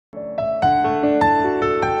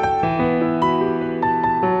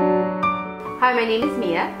Hi, my name is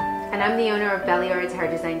Mia, and I'm the owner of Belliard's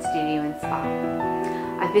Hair Design Studio and Spa.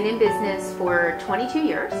 I've been in business for 22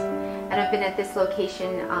 years, and I've been at this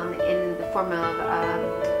location in the form of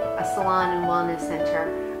a salon and wellness center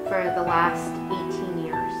for the last 18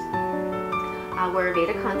 years. We're a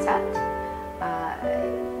Veda concept.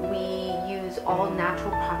 We use all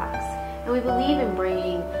natural products, and we believe in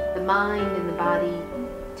bringing the mind and the body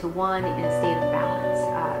to one in a state of balance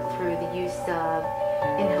through the use of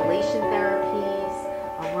inhalation therapies,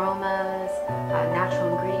 aromas,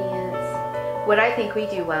 natural ingredients. What I think we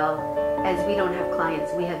do well is we don't have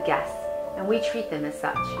clients, we have guests, and we treat them as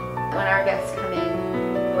such. When our guests come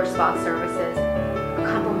in for spa services, a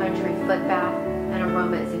complimentary foot bath and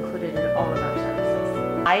aroma is included in all of our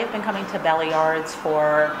services. I have been coming to Belliard's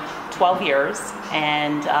for 12 years,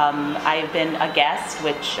 and I've been a guest,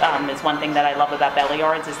 which is one thing that I love about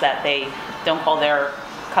Belliard's, is that they don't call their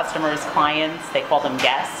customers clients, they call them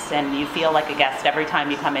guests, and you feel like a guest every time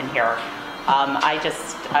you come in here. I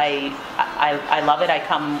love it. I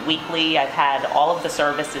come weekly. I've had all of the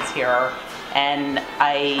services here, and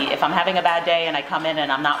if I'm having a bad day and I come in and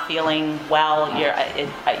I'm not feeling well,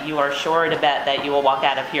 you are sure to bet that you will walk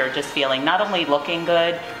out of here just feeling not only looking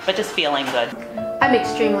good, but just feeling good. I'm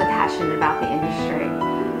extremely passionate about the industry.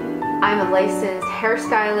 I'm a licensed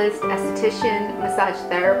hairstylist, esthetician, massage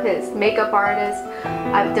therapist, makeup artist.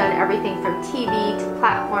 I've done everything from TV to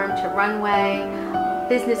platform to runway,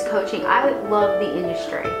 business coaching. I love the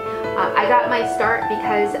industry. I got my start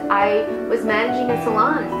because I was managing a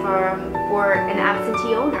salon for an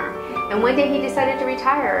absentee owner. And one day he decided to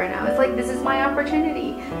retire, and I was like, this is my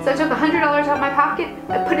opportunity. So I took $100 out of my pocket,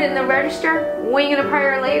 I put it in the register, wing and a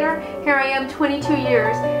prayer later, here I am 22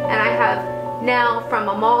 years, and I have now from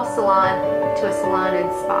a mall salon to a salon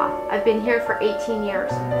and spa. I've been here for 18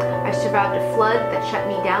 years. I survived a flood that shut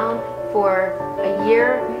me down for a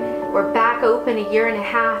year. We're back open a year and a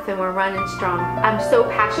half, and we're running strong. I'm so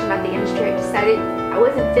passionate about the industry, I decided I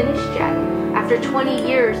wasn't finished yet. After 20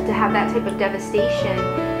 years to have that type of devastation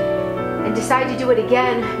and decide to do it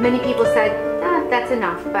again, many people said, that's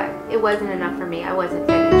enough, but it wasn't enough for me. I wasn't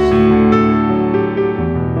finished.